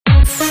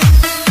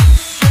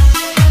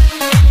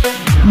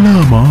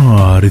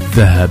لامار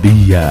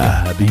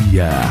الذهبية.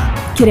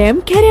 كريم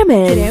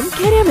كراميل،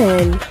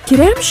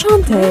 كريم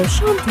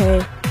شانتيه،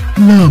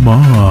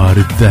 لامار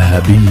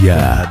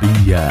الذهبية.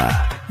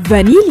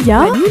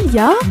 فانيليا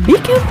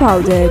بيكنج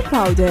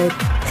باودر،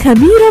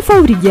 خميرة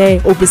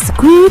فورية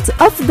وبسكويت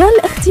أفضل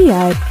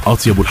اختيار.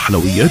 أطيب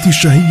الحلويات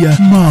الشهية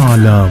مع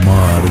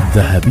لامار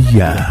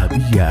الذهبية.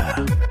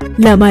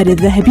 لامار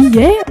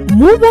الذهبية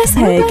مو بس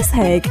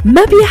هيك،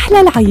 ما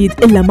بيحلى العيد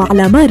إلا مع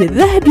لامار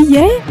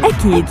الذهبية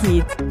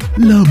أكيد.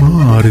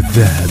 لامار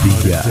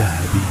الذهبية.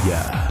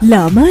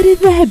 لامار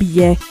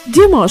الذهبية،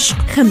 دمشق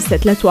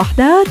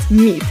 531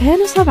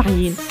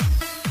 270.